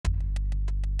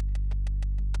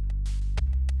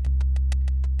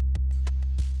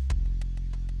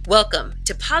Welcome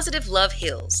to Positive Love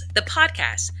Heals, the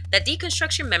podcast that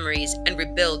deconstructs your memories and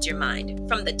rebuilds your mind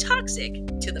from the toxic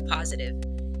to the positive.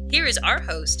 Here is our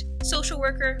host, social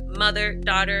worker, mother,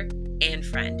 daughter, and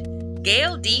friend,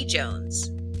 Gail D. Jones.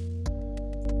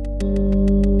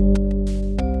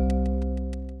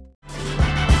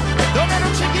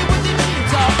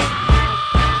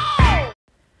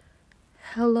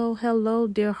 Hello,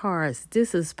 dear hearts.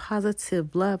 This is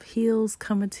Positive Love Heals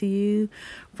coming to you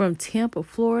from Tampa,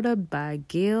 Florida by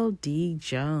Gail D.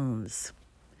 Jones.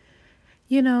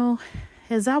 You know,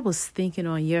 as I was thinking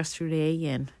on yesterday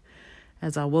and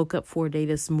as I woke up for a day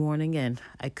this morning and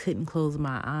I couldn't close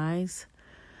my eyes,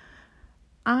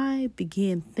 I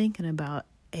began thinking about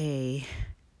a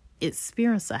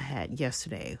experience I had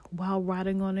yesterday while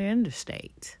riding on the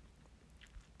interstate.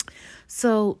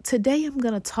 So today I'm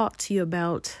going to talk to you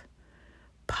about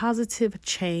positive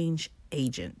change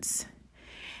agents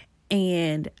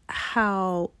and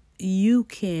how you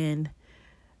can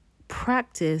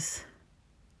practice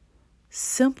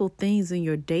simple things in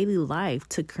your daily life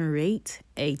to create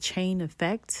a chain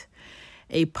effect,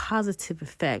 a positive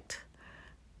effect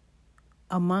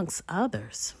amongst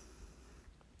others.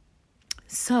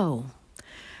 So,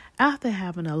 after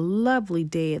having a lovely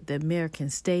day at the American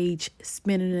stage,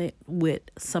 spending it with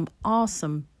some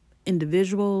awesome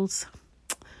individuals,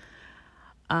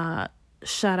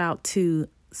 shout out to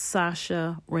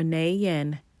Sasha, Renee,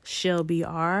 and Shelby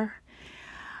R.,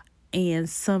 and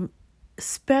some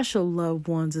special loved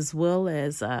ones as well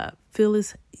as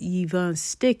Phyllis Yvonne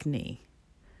Stickney.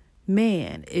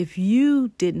 Man, if you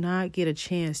did not get a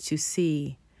chance to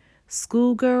see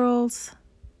Schoolgirls,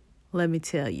 let me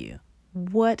tell you,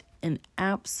 what an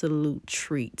absolute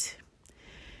treat.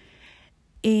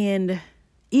 And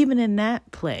even in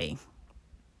that play,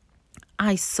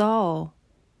 I saw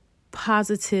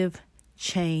positive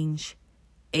change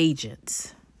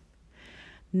agents.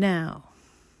 Now,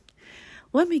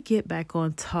 let me get back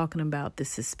on talking about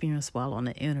this experience while on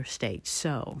the interstate.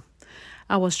 So,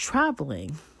 I was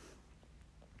traveling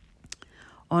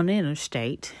on the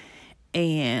interstate,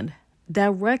 and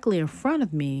directly in front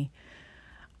of me,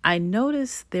 I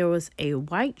noticed there was a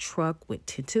white truck with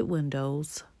tinted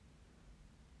windows,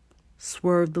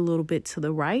 swerved a little bit to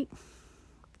the right.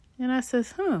 And I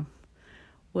says,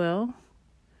 well,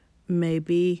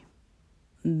 maybe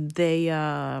they,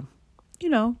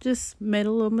 just made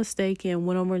a little mistake and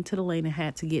went over into the lane and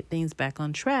had to get things back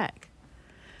on track.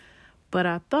 But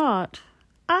I thought,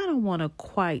 I don't want to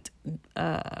quite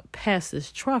pass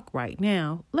this truck right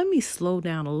now. Let me slow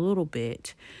down a little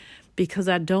bit, because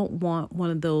I don't want one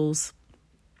of those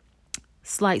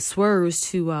slight swerves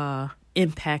to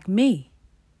impact me.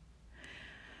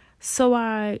 So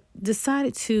I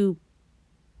decided to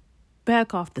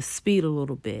back off the speed a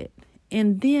little bit.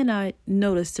 And then I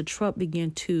noticed the truck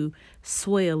began to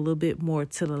sway a little bit more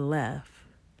to the left.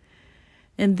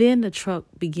 And then the truck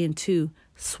began to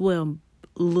sway a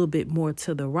little bit more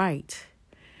to the right.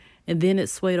 And then it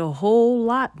swayed a whole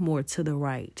lot more to the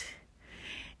right.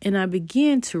 And I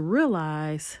began to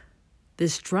realize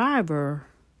this driver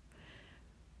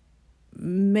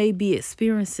may be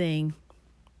experiencing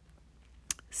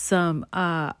some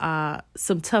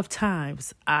tough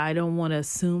times. I don't want to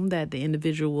assume that the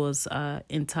individual was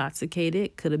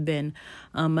intoxicated. Could have been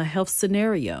a health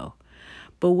scenario.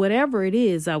 But whatever it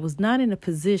is, I was not in a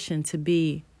position to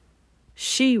be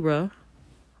Shira.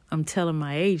 I'm telling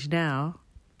my age now.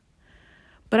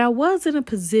 But I was in a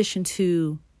position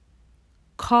to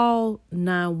call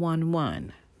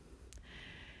 911.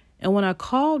 And when I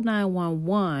called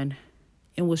 911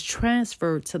 and was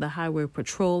transferred to the highway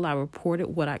patrol, I reported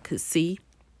what I could see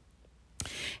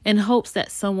in hopes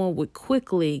that someone would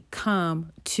quickly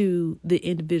come to the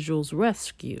individual's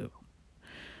rescue.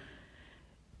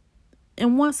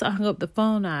 And once I hung up the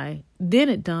phone, then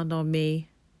it dawned on me,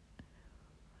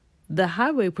 the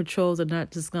highway patrols are not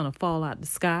just going to fall out the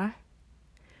sky.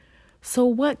 So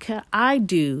what can I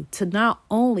do to not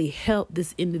only help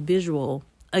this individual,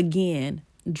 again,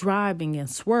 driving and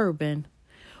swerving,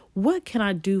 what can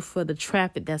I do for the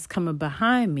traffic that's coming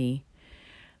behind me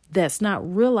that's not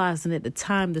realizing at the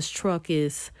time this truck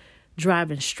is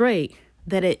driving straight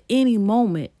that at any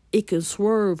moment it can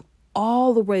swerve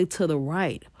all the way to the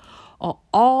right or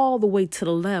all the way to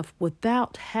the left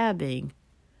without having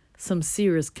some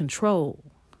serious control?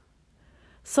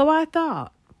 So I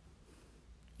thought,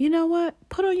 you know what?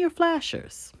 Put on your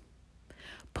flashers.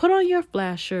 Put on your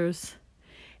flashers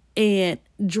and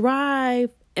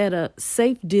drive at a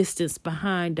safe distance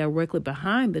directly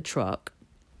behind the truck,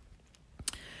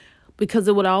 because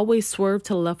it would always swerve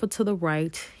to the left or to the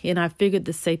right. And I figured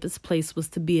the safest place was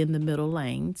to be in the middle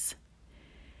lanes.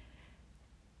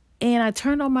 And I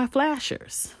turned on my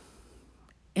flashers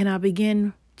and I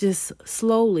began just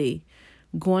slowly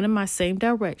going in my same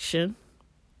direction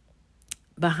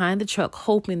behind the truck,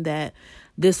 hoping that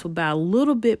this would buy a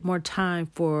little bit more time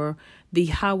for the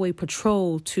highway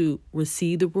patrol to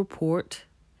receive the report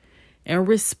and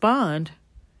respond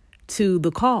to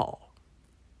the call.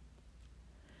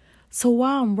 So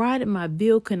while I'm riding my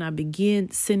vehicle and I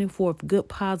begin sending forth good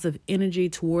positive energy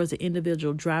towards the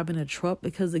individual driving a truck,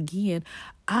 because again,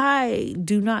 I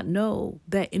do not know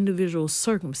that individual's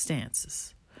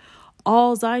circumstances.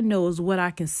 All I know is what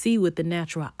I can see with the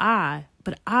natural eye,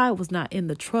 but I was not in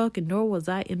the truck and nor was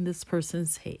I in this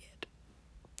person's head.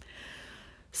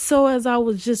 So as I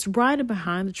was just riding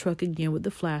behind the truck again with the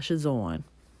flashes on,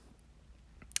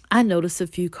 I noticed a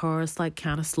few cars like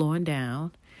kind of slowing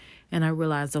down. And I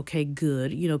realized, okay,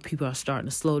 good. People are starting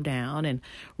to slow down and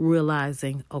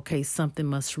realizing, okay, something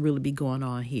must really be going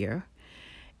on here.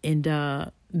 And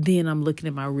then I'm looking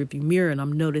at my rearview mirror and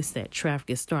I'm noticing that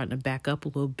traffic is starting to back up a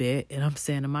little bit. And I'm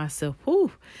saying to myself,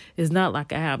 whew, it's not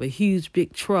like I have a huge,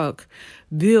 big truck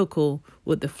vehicle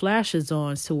with the flashes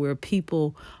on so where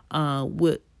people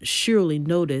would surely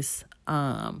notice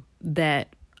that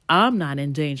I'm not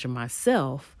in danger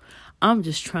myself. I'm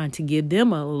just trying to give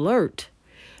them an alert.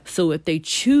 So if they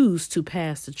choose to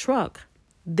pass the truck,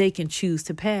 they can choose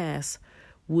to pass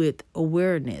with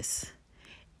awareness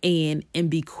and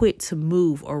be quick to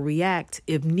move or react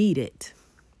if needed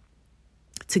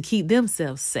to keep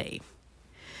themselves safe.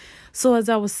 So as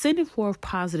I was sending forth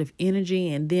positive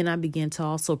energy, and then I began to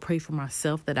also pray for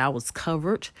myself that I was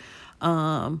covered,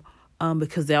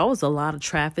 because there was a lot of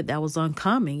traffic that was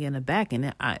oncoming in the back.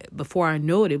 And before I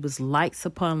know it, it was lights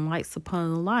upon lights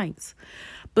upon lights.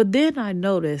 But then I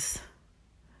noticed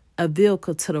a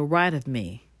vehicle to the right of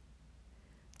me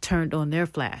turned on their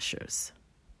flashers.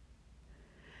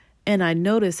 And I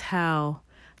noticed how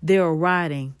they were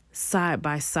riding side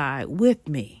by side with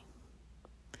me.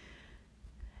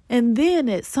 And then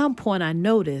at some point I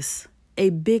noticed a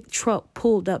big truck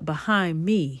pulled up behind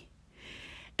me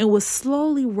and was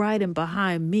slowly riding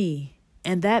behind me,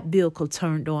 and that vehicle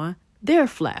turned on their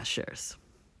flashers.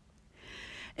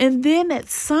 And then at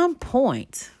some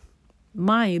point,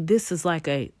 mind you, this is like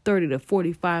a 30 to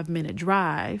 45 minute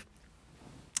drive.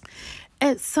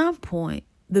 At some point,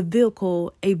 a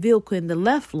vehicle in the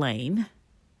left lane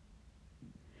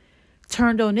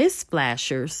turned on its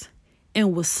flashers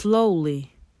and was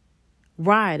slowly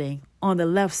riding on the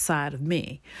left side of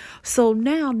me. So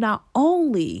now not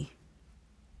only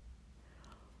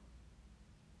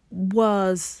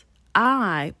was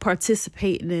I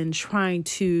participating in trying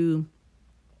to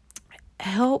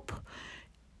help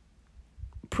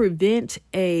prevent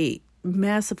a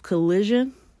massive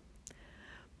collision,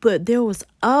 but there was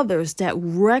others that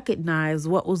recognized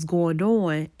what was going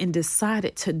on and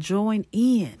decided to join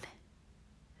in.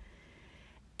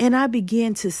 And I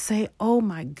began to say, oh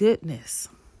my goodness,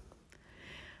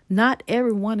 not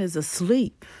everyone is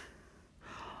asleep.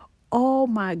 Oh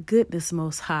my goodness,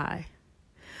 Most High.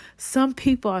 Some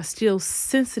people are still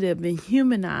sensitive and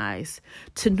humanized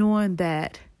to knowing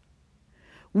that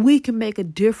we can make a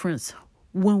difference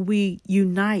when we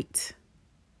unite.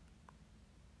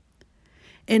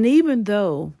 And even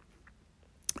on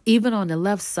the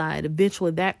left side,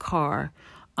 eventually that car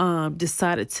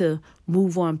decided to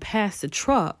move on past the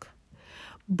truck.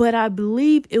 But I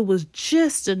believe it was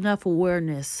just enough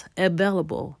awareness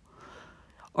available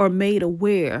or made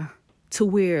aware to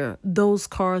where those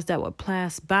cars that would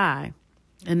pass by,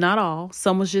 and not all,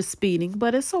 some was just speeding,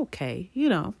 but it's okay,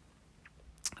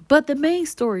 But the main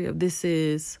story of this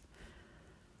is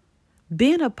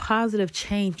being a positive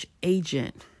change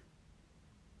agent.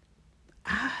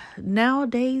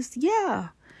 Nowadays,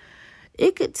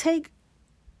 it could take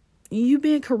you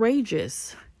being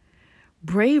courageous,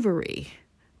 bravery,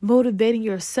 motivating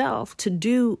yourself to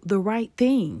do the right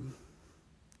thing.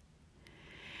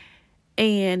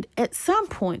 And at some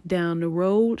point down the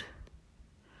road,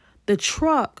 the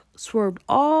truck swerved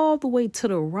all the way to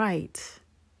the right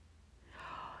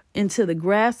into the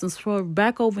grass and swerved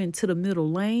back over into the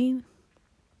middle lane.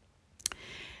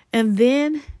 And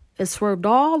then it swerved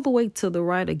all the way to the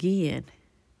right again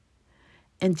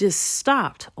and just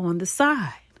stopped on the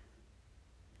side.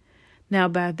 Now,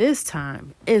 by this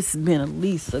time, it's been at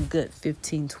least a good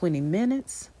 15, 20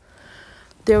 minutes.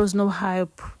 There was no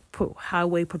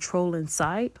highway patrol in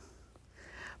sight.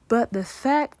 But the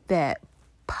fact that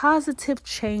positive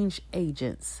change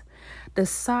agents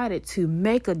decided to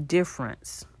make a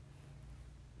difference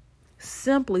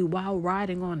simply while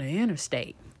riding on the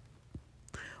interstate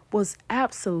was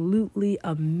absolutely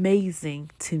amazing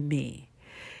to me.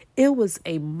 It was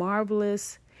a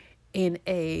marvelous in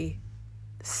a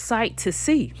sight to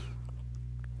see.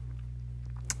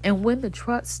 And when the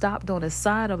truck stopped on the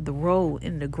side of the road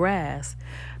in the grass,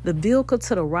 the vehicle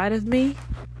to the right of me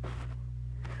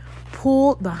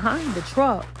pulled behind the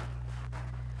truck.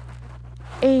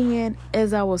 And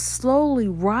as I was slowly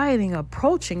riding,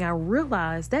 approaching, I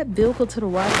realized that vehicle to the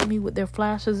right of me with their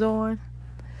flashers on,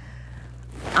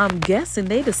 I'm guessing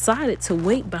they decided to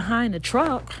wait behind the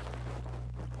truck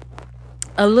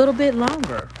a little bit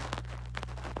longer.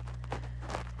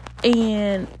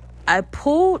 And I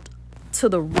pulled to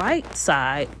the right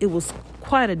side. It was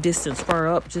quite a distance far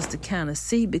up just to kind of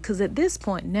see, because at this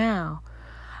point now,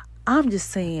 I'm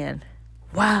just saying,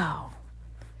 wow,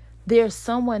 there's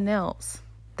someone else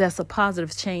that's a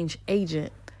positive change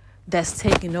agent that's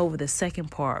taking over the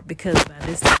second part, because by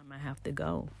this time I have to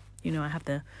go. I have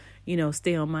to,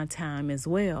 stay on my time as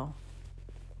well.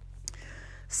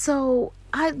 So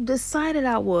I decided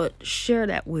I would share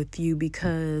that with you,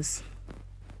 because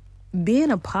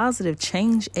being a positive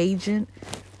change agent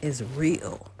is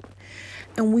real.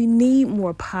 And we need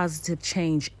more positive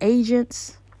change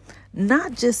agents,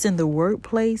 not just in the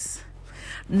workplace,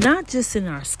 not just in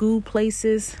our school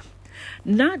places,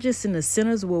 not just in the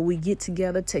centers where we get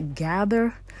together to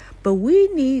gather, but we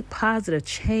need positive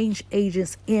change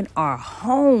agents in our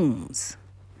homes.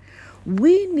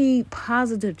 We need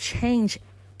positive change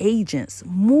agents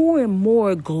more and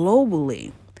more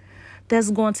globally that's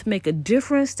going to make a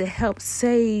difference to help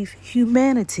save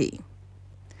humanity.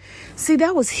 See,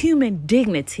 that was human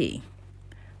dignity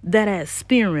that I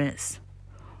experienced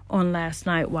on last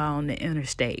night while on the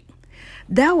interstate.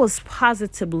 That was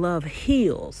positive love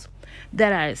heals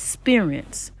that I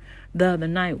experienced the other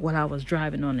night while I was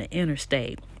driving on the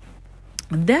interstate.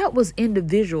 That was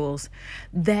individuals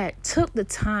that took the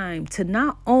time to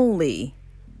not only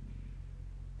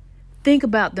think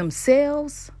about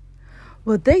themselves,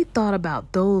 but they thought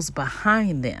about those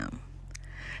behind them.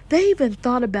 They even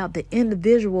thought about the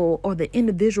individual or the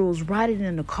individuals riding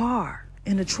in the car,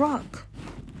 in the truck.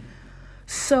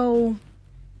 So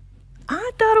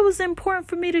I thought it was important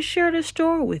for me to share this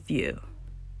story with you.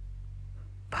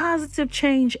 Positive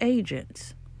change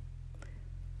agents.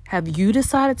 Have you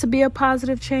decided to be a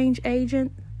positive change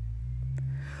agent?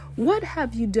 What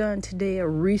have you done today or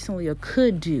recently or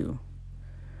could do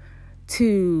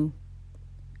to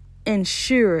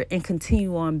ensure and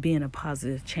continue on being a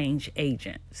positive change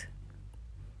agent?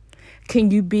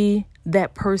 Can you be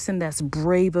that person that's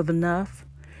brave enough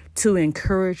to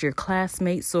encourage your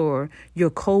classmates or your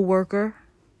coworker?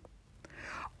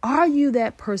 Are you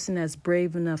that person that's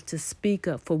brave enough to speak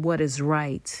up for what is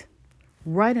right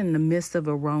in the midst of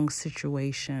a wrong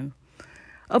situation?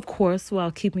 Of course,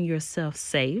 while keeping yourself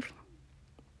safe.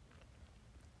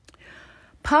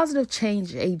 Positive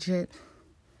change agent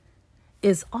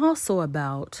is also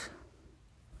about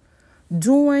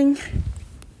doing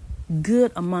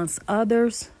good amongst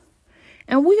others.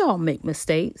 And we all make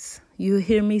mistakes. You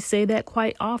hear me say that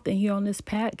quite often here on this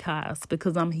podcast,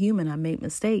 because I'm human. I make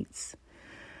mistakes.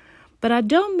 But I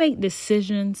don't make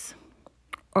decisions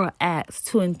or acts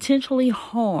to intentionally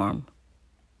harm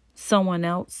someone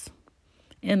else.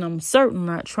 And I'm certainly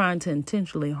not trying to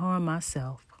intentionally harm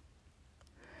myself.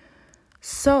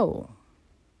 So,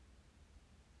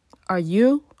 are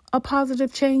you a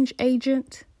positive change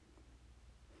agent?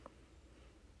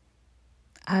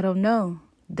 I don't know.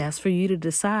 That's for you to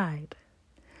decide.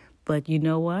 But you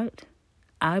know what?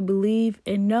 I believe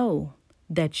and know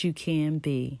that you can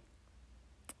be.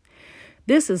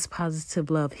 This is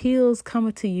Positive Love Heals,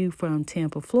 coming to you from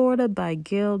Tampa, Florida by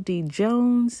Gail D.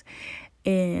 Jones.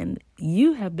 And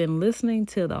you have been listening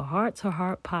to the Heart to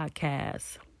Heart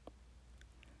podcast.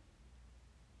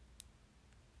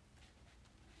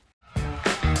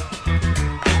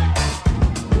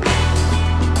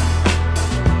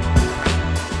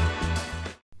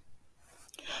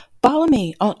 Follow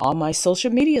me on all my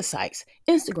social media sites,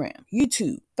 Instagram,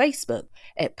 YouTube, Facebook,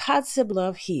 at Positive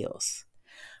Love Heals.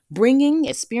 Bringing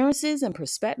experiences and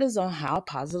perspectives on how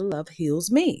positive love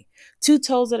heals me. 2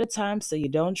 toes at a time so you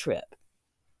don't trip.